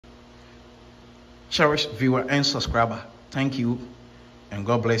Cherished viewer and subscriber, thank you and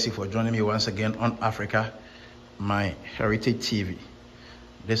God bless you for joining me once again on Africa, my Heritage TV.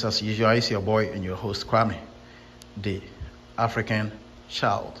 This, as usual, is your boy and your host, Kwame, the African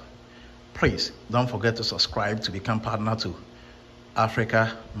child. Please don't forget to subscribe to become partner to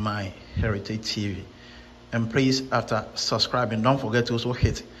Africa, my Heritage TV. And please, after subscribing, don't forget to also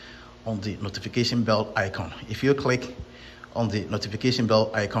hit on the notification bell icon. If you click on the notification bell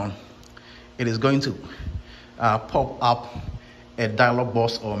icon, it is going to pop up a dialog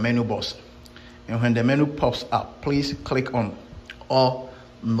box or menu box. And when the menu pops up, please click on all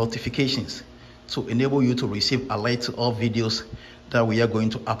notifications to enable you to receive alert to all videos that we are going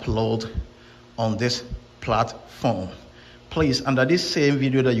to upload on this platform. Please, under this same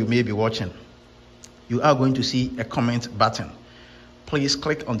video that you may be watching, you are going to see a comment button. Please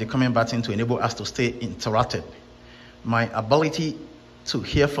click on the comment button to enable us to stay interactive. My ability to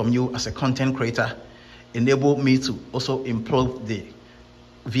hear from you as a content creator enable me to also improve the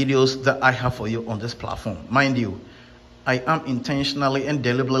videos that I have for you on this platform. Mind you, I am intentionally and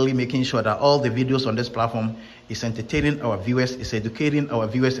deliberately making sure that all the videos on this platform is entertaining our viewers, is educating our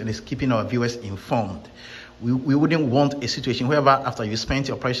viewers, and is keeping our viewers informed. We wouldn't want a situation where after you spent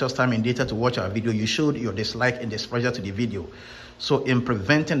your precious time and data to watch our video, you showed your dislike and displeasure to the video. So in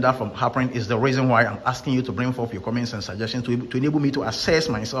preventing that from happening is the reason why I'm asking you to bring forth your comments and suggestions to enable me to assess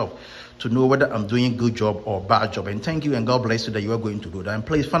myself, to know whether I'm doing a good job or bad job. And thank you and God bless you that you are going to do that. And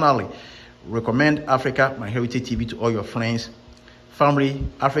please, finally, recommend Africa, my Heritage TV to all your friends, family,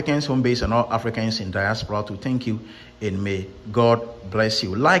 Africans home base, and all Africans in diaspora to thank you and may God bless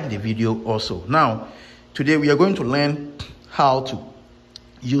you. Like the video also. Now, today we are going to learn how to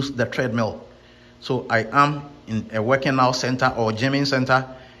use the treadmill. So I am in a working out center or gymming center,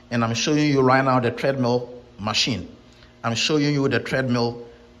 and I'm showing you right now the treadmill machine. I'm showing you the treadmill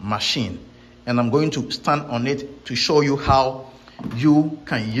machine, and I'm going to stand on it to show you how you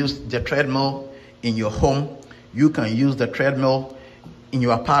can use the treadmill in your home. You can use the treadmill in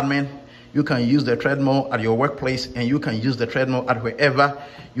your apartment. You can use the treadmill at your workplace, and you can use the treadmill at wherever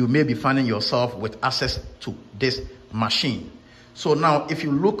you may be finding yourself with access to this machine. So now, if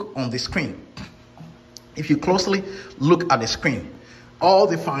you look on the screen, if you closely look at the screen, all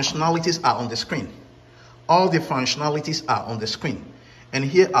the functionalities are on the screen. All the functionalities are on the screen. And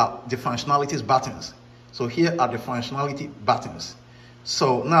here are the functionalities buttons. So here are the functionality buttons.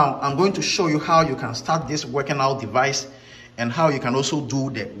 So now I'm going to show you how you can start this working out device and how you can also do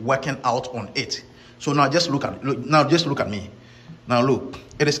the working out on it. So now just look at it. Now just look at me. Now look,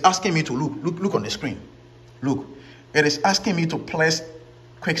 it is asking me to look on the screen. Look, it is asking me to press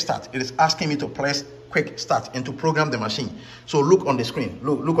quick start. It is asking me to press quick start and to program the machine. So look on the screen.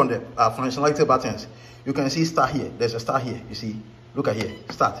 Look on the functionality buttons. You can see start here. There's a start here. You see. Look at here.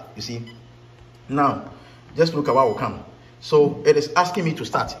 Start. You see. Now, just look at what will come. So it is asking me to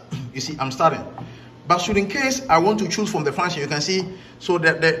start. You see, I'm starting. But should in case I want to choose from the function, you can see. So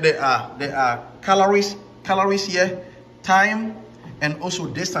there are calories here, time, and also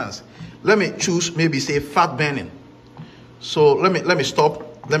distance. Let me choose maybe say fat burning. So let me stop.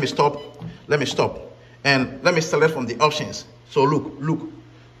 And let me select from the options. So look.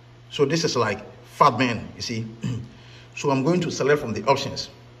 So this is like fat burn, you see. So I'm going to select from the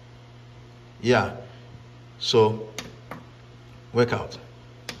options. Yeah. So workout.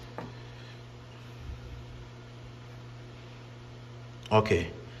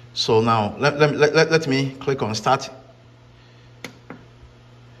 Okay. So now let me click on start.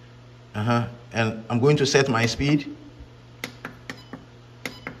 And I'm going to set my speed.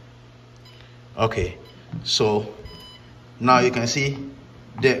 Okay. So now you can see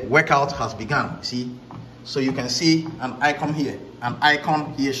the workout has begun. See, so you can see an icon here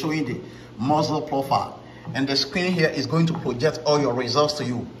showing the muscle profile, and the screen here is going to project all your results to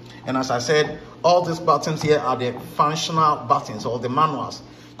you. And as I said, all these buttons here are the functional buttons or the manuals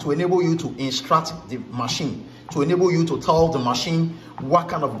to enable you to instruct the machine, to enable you to tell the machine what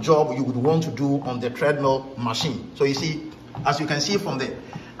kind of job you would want to do on the treadmill machine. So you see, as you can see from the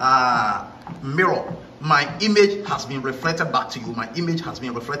mirror, my image has been reflected back to you. My image has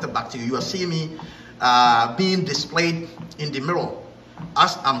been reflected back to you. You are seeing me being displayed in the mirror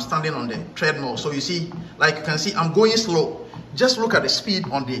as I'm standing on the treadmill. So you see, like you can see, I'm going slow. Just look at the speed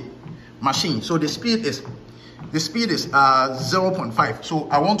on the machine. So the speed is 0.5. So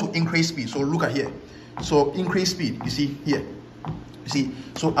I want to increase speed. So look at here. So increase speed. You see here. You see,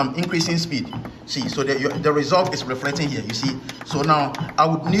 so I'm increasing speed. See, so the result is reflecting here. You see, so now I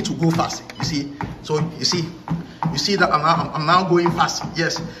would need to go fast. You see, so you see, You see that I'm now going fast.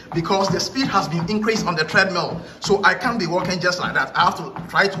 Yes, because the speed has been increased on the treadmill, so I can't be walking just like that. I have to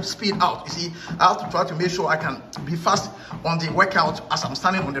try to speed out. You see, I have to try to make sure I can be fast on the workout as I'm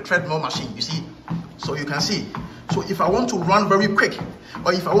standing on the treadmill machine. You see, so you can see. So if I want to run very quick,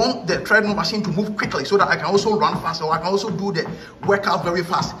 or if I want the treadmill machine to move quickly so that I can also run fast, or I can also do the workout very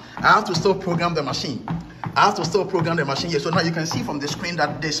fast, I have to still program the machine. I have to still program the machine here. So now you can see from the screen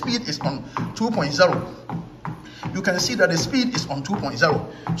that the speed is on 2.0. You can see that the speed is on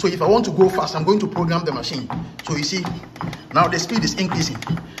 2.0. So if I want to go fast, I'm going to program the machine. So you see, now the speed is increasing.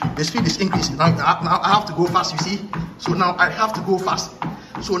 The speed is increasing. Now I have to go fast, you see. So now I have to go fast.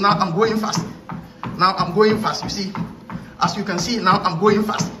 So now I'm going fast. Now I'm going fast, you see. As you can see, now I'm going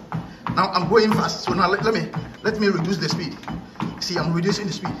fast. Now I'm going fast. So now let me reduce the speed. See, I'm reducing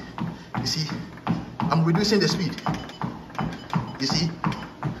the speed. You see, I'm reducing the speed. You see.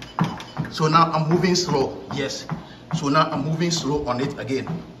 So now I'm moving slow. Yes. So now I'm moving slow on it again.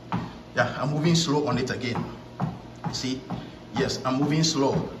 Yeah, I'm moving slow on it again. You see? Yes, I'm moving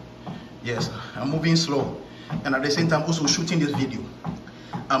slow. Yes, I'm moving slow. And at the same time also shooting this video.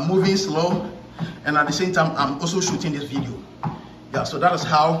 I'm moving slow, and at the same time I'm also shooting this video. Yeah, so that is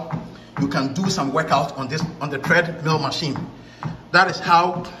how you can do some workout on the treadmill machine. That is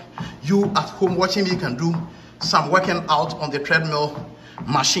how you at home watching me can do some working out on the treadmill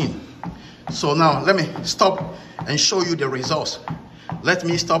machine. So now let me stop and show you the results. Let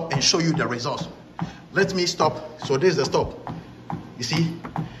me stop and show you the results. Let me stop. So this is the stop. You see?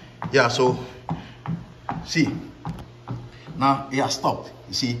 Yeah, so see. Now it has stopped.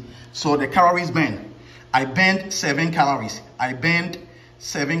 You see? So the calories burned. I burned 7 calories. I burned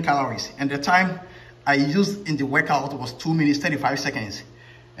 7 calories. And the time I used in the workout was 2 minutes 35 seconds.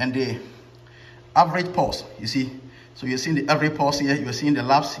 And the average pulse, you see? So you're seeing the average pulse here. You're seeing the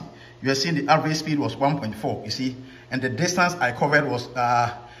laps. You're seeing the average speed was 1.4, you see? And the distance I covered was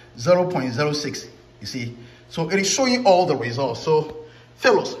 0.06, you see? So it is showing all the results. So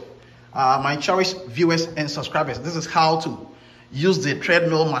fellows, my cherished viewers and subscribers, this is how to use the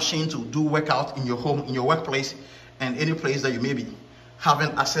treadmill machine to do workout in your home, in your workplace, and any place that you may be having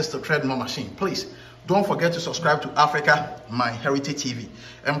access to treadmill machine. Please don't forget to subscribe to Africa My Heritage TV.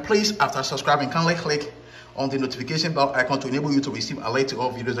 And please, after subscribing, kindly click on the notification bell icon to enable you to receive alert to all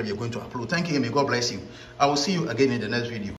videos that we are going to upload. Thank you, and may God bless you. I will see you again in the next video.